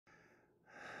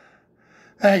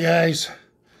Hey guys.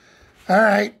 All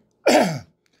right.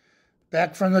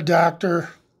 Back from the doctor.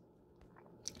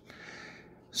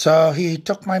 So he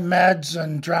took my meds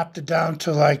and dropped it down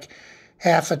to like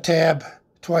half a tab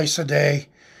twice a day.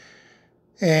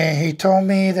 And he told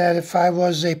me that if I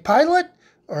was a pilot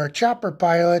or a chopper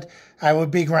pilot, I would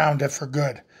be grounded for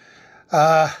good.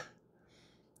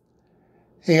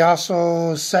 He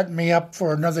also set me up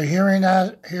for another hearing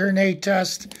aid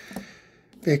test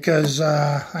because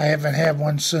I haven't had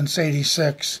one since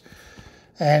 '86.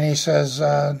 And he says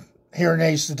hearing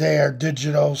aids today are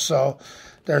digital, so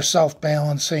they're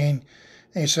self-balancing.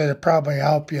 And he said it'll probably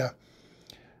help you.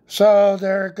 So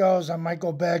there it goes. I might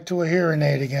go back to a hearing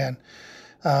aid again,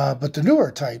 but the newer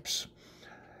types.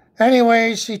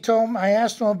 Anyways, I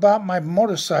asked him about my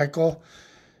motorcycle.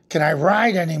 Can I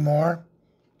ride anymore?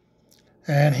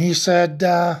 And he said,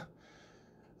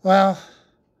 well,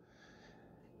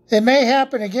 it may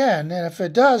happen again. And if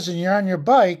it does and you're on your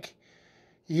bike,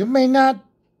 you may not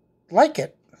like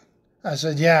it. I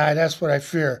said, yeah, that's what I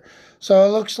fear. So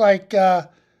it looks like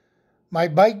my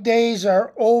bike days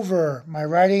are over. My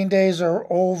riding days are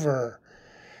over.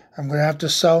 I'm going to have to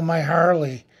sell my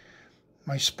Harley.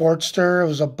 My Sportster, it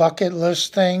was a bucket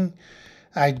list thing.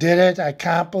 I did it. I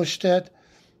accomplished it.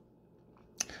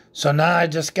 So now I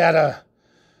just got to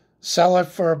sell it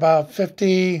for about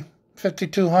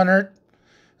 $5,200.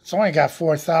 It's only got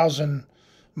 4,000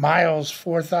 miles,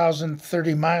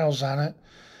 4,030 miles on it.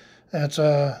 And it's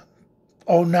a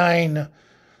 '09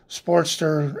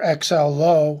 Sportster XL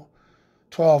Low,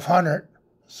 1,200.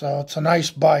 So it's a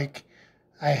nice bike.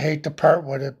 I hate to part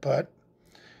with it, but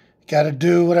got to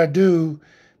do what I do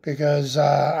because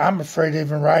I'm afraid to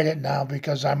even ride it now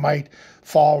because I might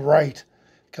fall right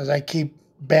because I keep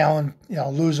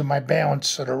losing my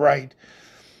balance to the right.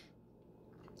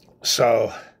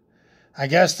 So I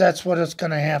guess that's what it's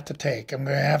going to have to take. I'm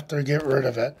going to have to get rid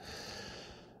of it.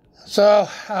 So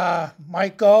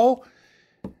might go.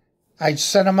 I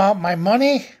sent him out my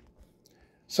money.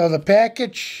 So the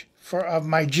package of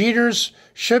my Jeters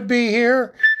should be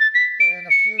here in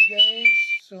a few days,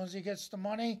 as soon as he gets the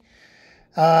money.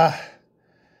 I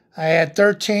had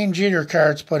 13 Jeter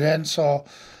cards put in, so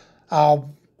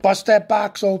I'll bust that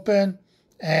box open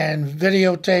and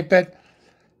videotape it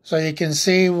so you can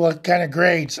see what kind of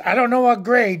grades. I don't know what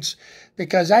grades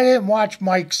because I didn't watch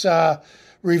Mike's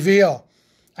reveal.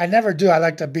 I never do. I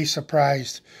like to be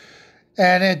surprised.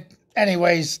 And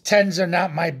anyways, 10s are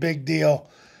not my big deal.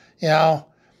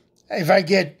 If I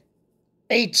get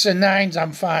 8s and 9s,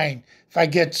 I'm fine. If I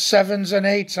get 7s and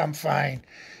 8s, I'm fine.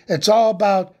 It's all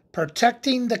about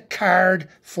protecting the card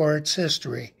for its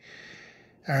history.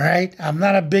 All right? I'm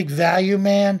not a big value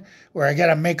man where I got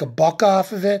to make a buck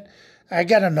off of it. I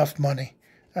got enough money.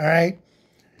 All right?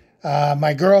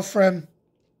 My girlfriend,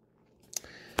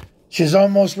 she's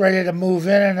almost ready to move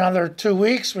in another 2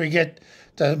 weeks. We get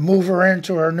to move her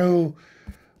into her new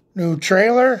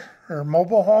trailer, her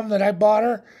mobile home that I bought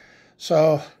her.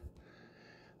 So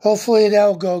hopefully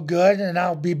that'll go good and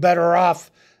I'll be better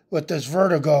off with this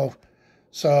Vertigo.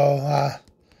 So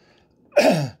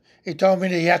he told me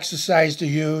the exercise to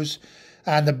use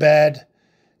on the bed.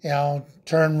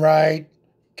 Turn right,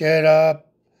 get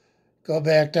up, go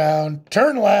back down,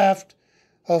 turn left.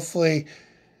 Hopefully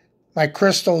my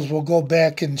crystals will go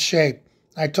back in shape.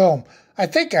 I told him, I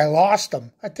think I lost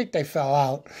them. I think they fell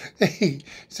out. He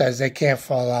says they can't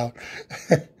fall out.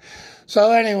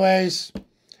 So anyways,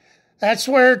 that's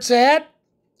where it's at.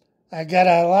 I got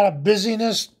a lot of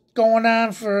busyness going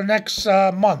on for the next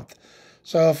month.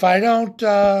 So if I don't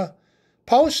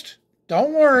post,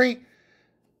 don't worry.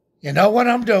 You know what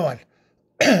I'm doing.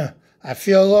 I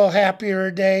feel a little happier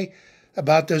today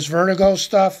about this Vertigo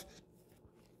stuff.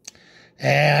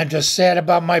 And I'm just sad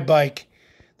about my bike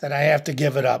that I have to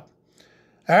give it up.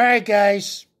 All right,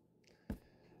 guys.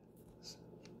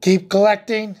 Keep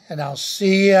collecting, and I'll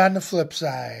see you on the flip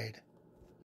side.